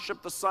masters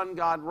worship the sun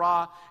god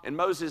Ra. And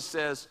Moses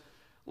says,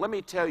 let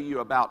me tell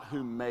you about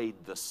who made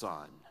the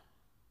sun.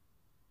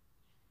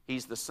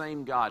 He's the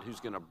same God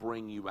who's going to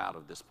bring you out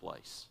of this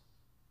place.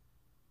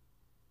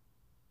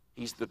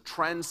 He's the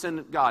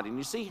transcendent God. And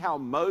you see how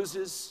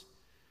Moses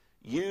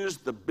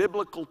used the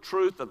biblical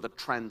truth of the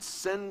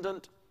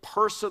transcendent,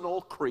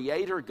 personal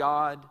creator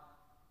God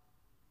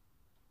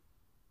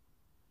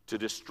to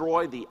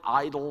destroy the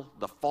idol,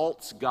 the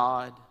false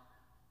god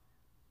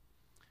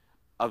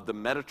of the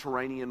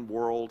Mediterranean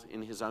world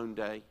in his own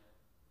day.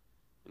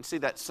 And see,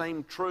 that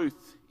same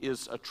truth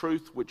is a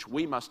truth which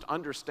we must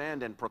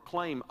understand and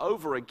proclaim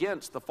over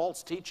against the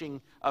false teaching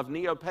of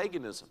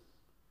neo-paganism.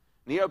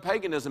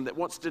 Neo-paganism that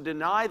wants to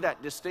deny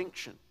that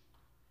distinction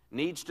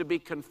needs to be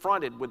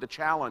confronted with the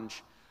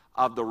challenge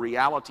of the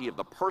reality of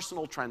the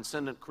personal,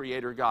 transcendent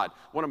creator God.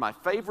 One of my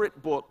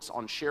favorite books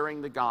on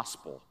sharing the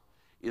gospel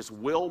is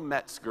Will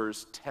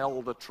Metzger's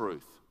Tell the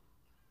Truth.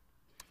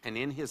 And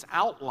in his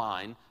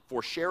outline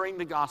for sharing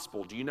the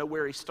gospel, do you know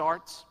where he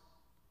starts?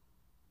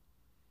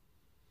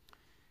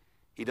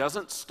 He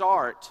doesn't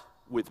start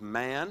with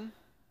man.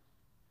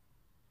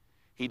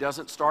 He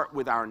doesn't start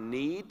with our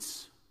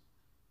needs.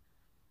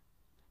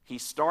 He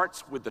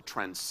starts with the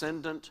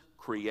transcendent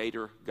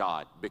creator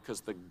God,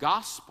 because the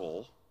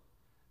gospel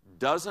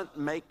doesn't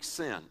make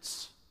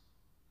sense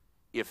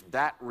if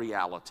that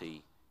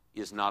reality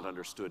is not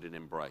understood and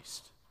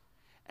embraced.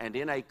 And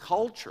in a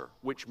culture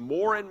which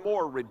more and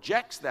more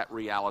rejects that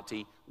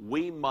reality,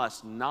 we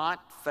must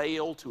not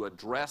fail to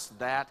address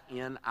that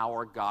in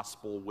our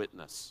gospel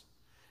witness.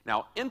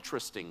 Now,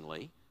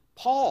 interestingly,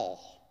 Paul,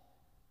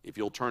 if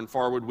you'll turn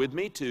forward with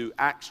me to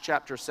Acts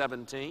chapter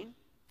 17,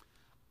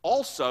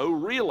 also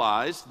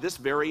realized this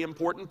very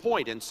important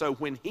point. And so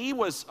when he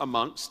was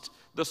amongst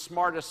the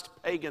smartest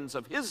pagans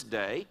of his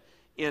day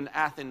in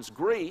Athens,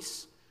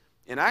 Greece,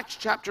 in Acts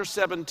chapter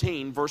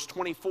 17, verse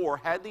 24,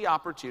 had the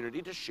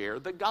opportunity to share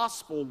the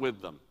gospel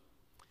with them.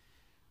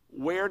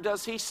 Where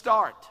does he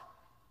start?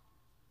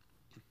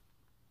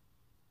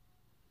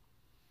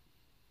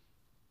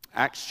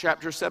 Acts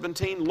chapter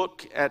 17,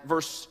 look at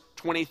verse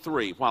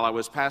 23. While I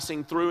was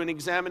passing through and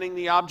examining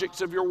the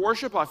objects of your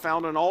worship, I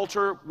found an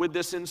altar with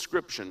this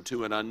inscription,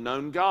 to an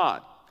unknown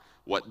God.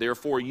 What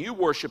therefore you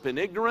worship in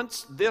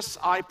ignorance, this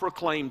I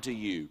proclaim to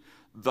you.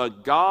 The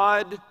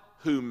God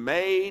who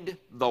made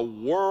the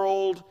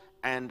world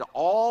and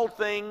all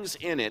things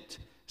in it,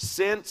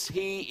 since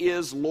he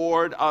is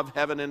Lord of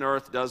heaven and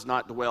earth, does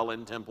not dwell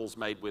in temples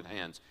made with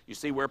hands. You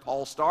see where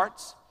Paul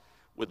starts?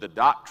 With the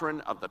doctrine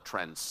of the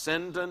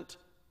transcendent,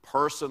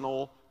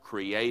 personal,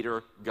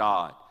 creator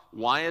God.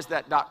 Why is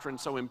that doctrine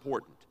so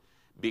important?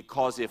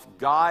 Because if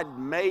God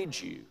made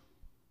you,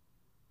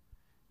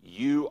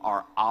 you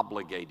are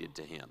obligated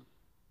to him.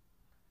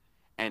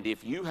 And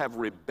if you have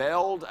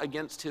rebelled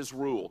against his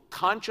rule,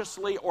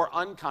 consciously or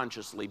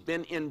unconsciously,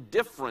 been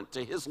indifferent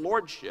to his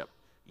lordship,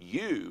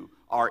 you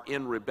are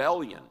in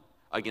rebellion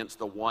against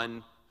the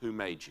one who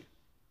made you.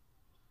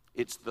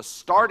 It's the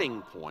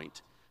starting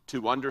point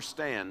to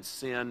understand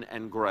sin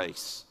and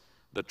grace,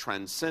 the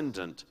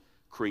transcendent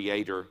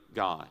Creator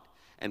God.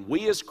 And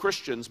we as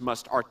Christians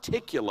must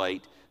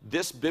articulate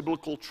this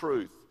biblical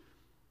truth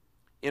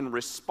in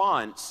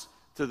response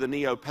to the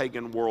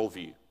neo-pagan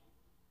worldview.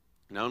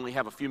 And I only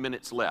have a few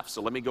minutes left,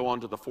 so let me go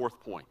on to the fourth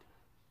point.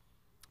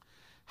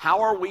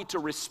 How are we to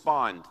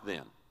respond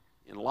then?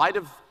 In light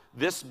of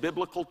this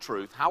biblical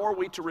truth, how are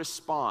we to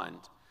respond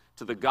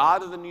to the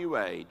God of the New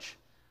Age,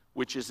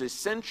 which is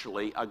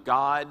essentially a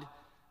God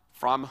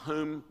from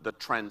whom the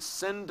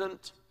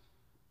transcendent,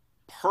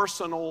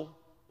 personal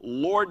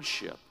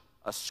lordship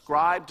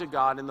ascribed to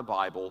God in the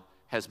Bible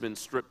has been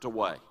stripped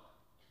away?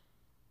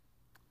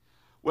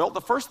 Well,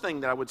 the first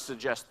thing that I would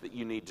suggest that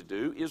you need to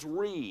do is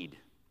read.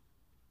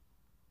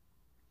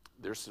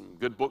 There's some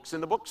good books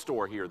in the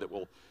bookstore here that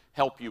will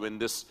help you in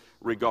this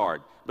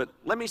regard. But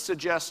let me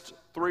suggest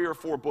 3 or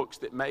 4 books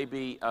that may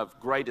be of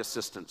great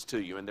assistance to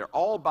you. And they're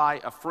all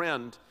by a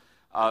friend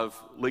of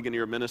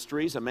Ligonier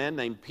Ministries, a man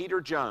named Peter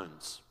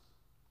Jones.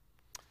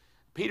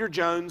 Peter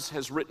Jones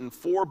has written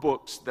 4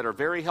 books that are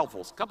very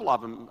helpful. A couple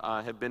of them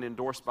have been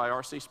endorsed by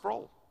R.C.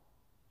 Sproul,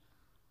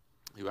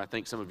 who I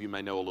think some of you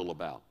may know a little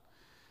about.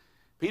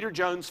 Peter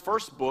Jones'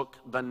 first book,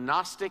 The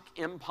Gnostic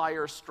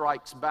Empire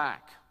Strikes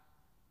Back.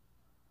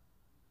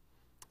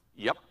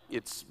 Yep,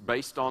 it's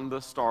based on the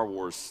Star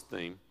Wars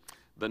theme.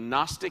 The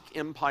Gnostic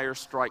Empire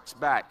Strikes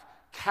Back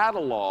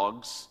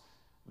catalogs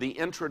the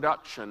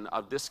introduction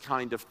of this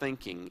kind of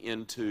thinking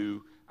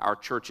into our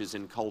churches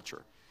and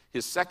culture.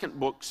 His second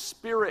book,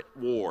 Spirit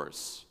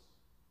Wars,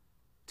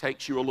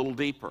 takes you a little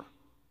deeper.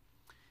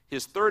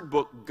 His third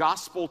book,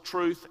 Gospel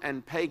Truth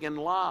and Pagan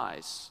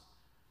Lies,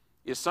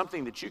 is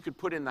something that you could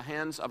put in the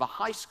hands of a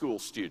high school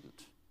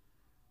student.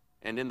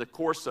 And in the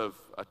course of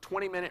a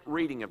 20-minute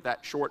reading of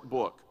that short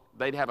book,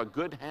 they'd have a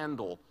good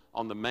handle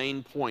on the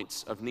main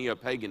points of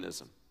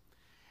neo-paganism.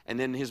 And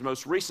then his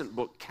most recent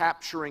book,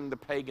 Capturing the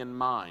Pagan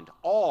Mind,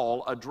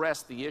 all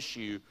address the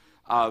issue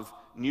of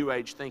New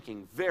Age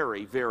thinking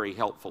very, very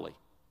helpfully.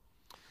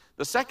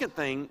 The second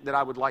thing that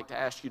I would like to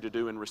ask you to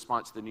do in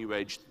response to the New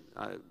Age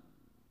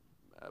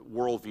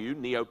worldview,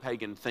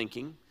 neo-pagan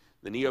thinking,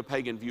 the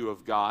neo-pagan view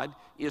of God,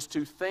 is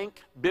to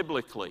think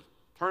biblically.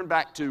 Turn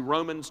back to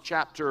Romans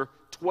chapter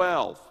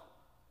 12.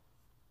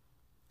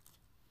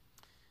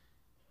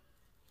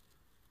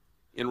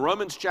 In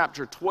Romans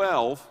chapter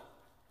 12,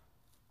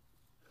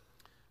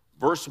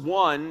 verse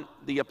 1,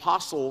 the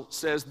apostle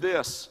says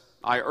this,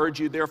 I urge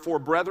you therefore,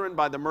 brethren,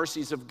 by the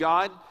mercies of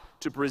God,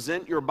 to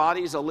present your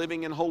bodies a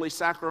living and holy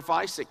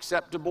sacrifice,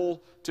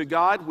 acceptable to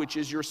God, which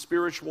is your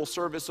spiritual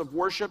service of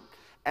worship,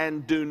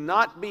 and do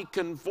not be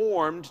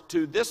conformed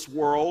to this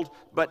world,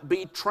 but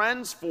be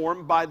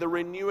transformed by the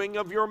renewing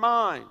of your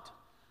mind.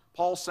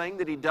 Paul's saying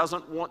that he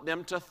doesn't want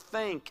them to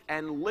think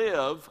and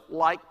live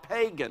like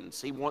pagans.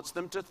 He wants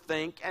them to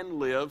think and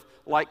live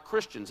like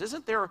Christians.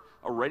 Isn't there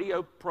a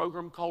radio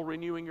program called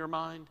Renewing Your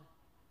Mind?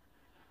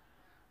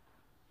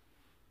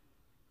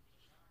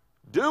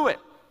 Do it.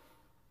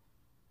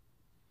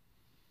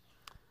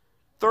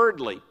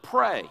 Thirdly,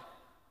 pray.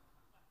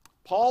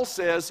 Paul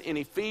says in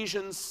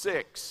Ephesians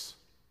 6,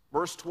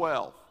 verse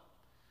 12,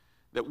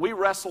 that we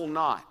wrestle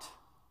not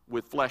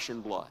with flesh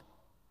and blood,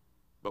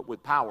 but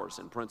with powers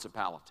and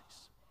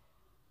principalities.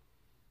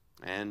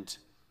 And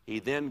he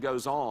then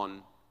goes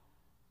on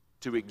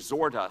to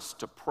exhort us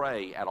to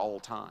pray at all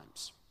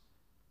times.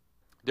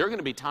 There are going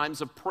to be times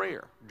of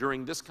prayer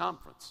during this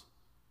conference.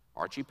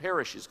 Archie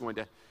Parrish is going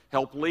to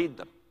help lead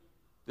them.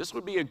 This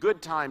would be a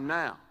good time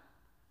now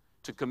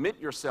to commit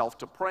yourself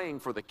to praying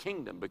for the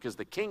kingdom, because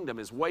the kingdom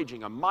is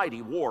waging a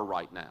mighty war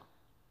right now.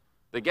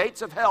 The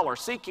gates of hell are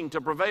seeking to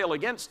prevail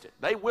against it.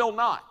 They will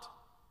not.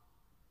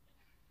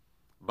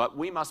 But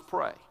we must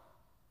pray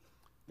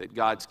that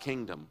God's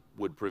kingdom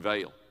would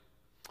prevail.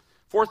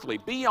 Fourthly,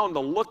 be on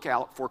the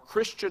lookout for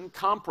Christian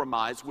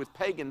compromise with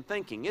pagan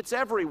thinking. It's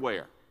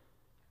everywhere.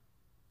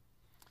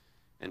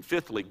 And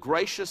fifthly,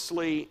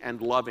 graciously and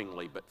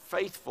lovingly, but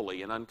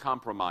faithfully and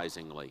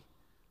uncompromisingly,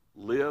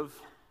 live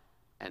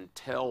and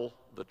tell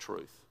the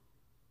truth.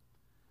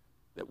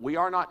 That we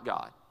are not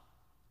God.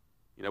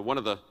 You know, one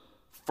of the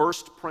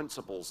first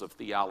principles of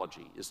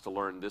theology is to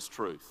learn this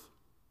truth.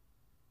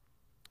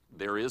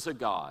 There is a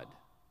God,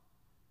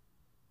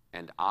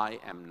 and I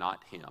am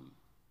not him.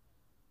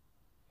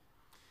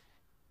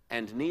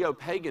 And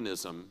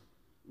neo-paganism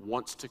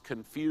wants to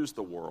confuse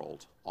the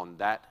world on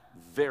that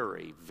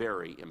very,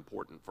 very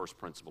important first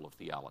principle of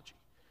theology.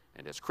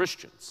 And as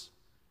Christians,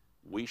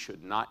 we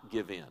should not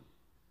give in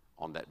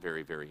on that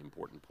very, very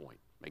important point.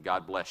 May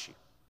God bless you.